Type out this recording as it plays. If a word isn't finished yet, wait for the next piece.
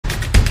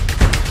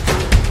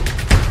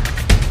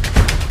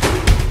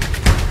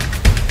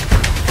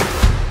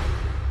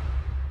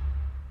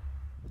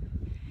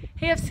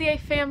Hey FCA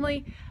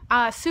family,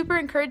 super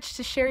encouraged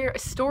to share a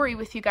story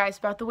with you guys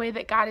about the way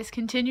that God is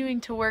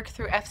continuing to work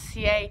through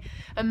FCA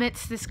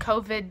amidst this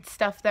COVID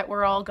stuff that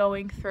we're all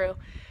going through.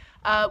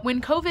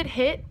 When COVID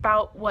hit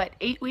about,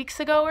 8 weeks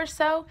ago or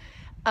so,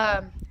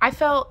 I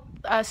felt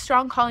a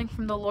strong calling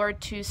from the Lord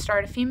to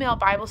start a female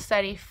Bible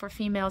study for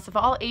females of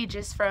all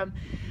ages, from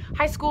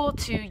high school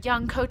to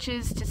young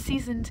coaches to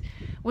seasoned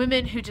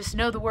women who just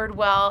know the Word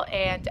well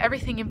and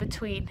everything in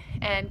between.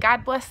 And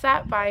God blessed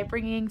that by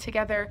bringing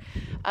together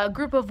a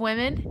group of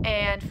women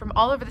and from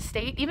all over the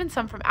state, even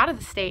some from out of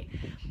the state.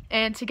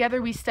 And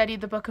together we studied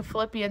the book of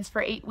Philippians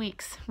for 8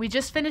 weeks. We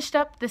just finished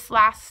up this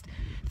last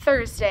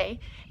Thursday,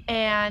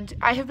 and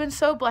I have been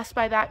so blessed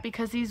by that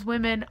because these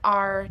women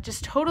are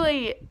just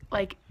totally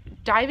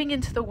diving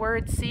into the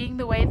Word, seeing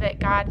the way that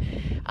God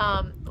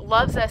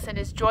loves us and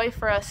is joy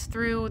for us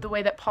through the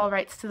way that Paul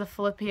writes to the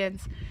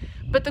Philippians.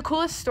 But the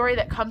coolest story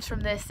that comes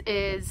from this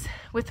is,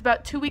 with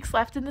about 2 weeks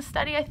left in the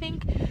study, I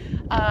think,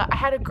 I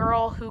had a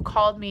girl who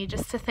called me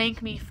just to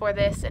thank me for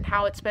this and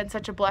how it's been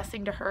such a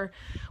blessing to her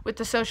with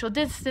the social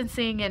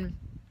distancing and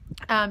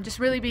just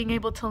really being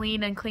able to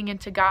lean and cling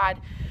into God.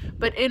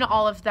 But in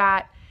all of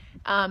that,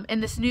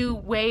 in this new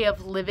way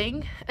of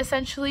living,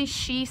 essentially,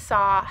 she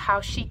saw how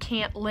she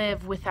can't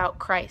live without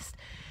Christ.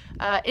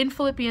 In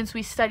Philippians,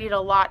 we studied a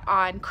lot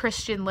on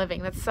Christian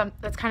living.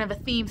 That's kind of a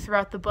theme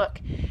throughout the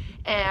book.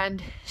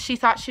 And she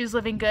thought she was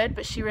living good,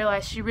 but she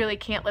realized she really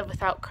can't live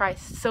without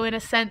Christ. So in a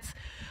sense,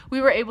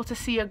 we were able to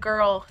see a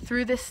girl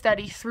through this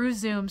study, through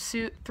Zoom,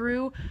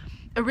 through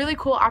a really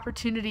cool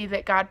opportunity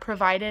that God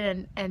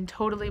provided and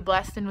totally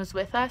blessed and was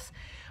with us.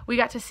 We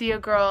got to see a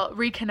girl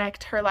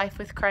reconnect her life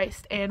with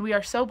Christ, and we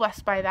are so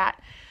blessed by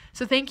that.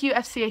 So thank you,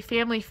 FCA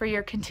family, for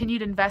your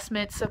continued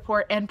investment,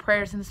 support, and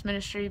prayers in this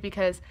ministry,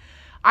 because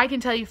I can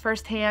tell you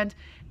firsthand,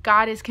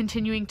 God is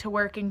continuing to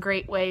work in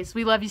great ways.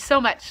 We love you so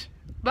much.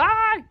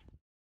 Bye!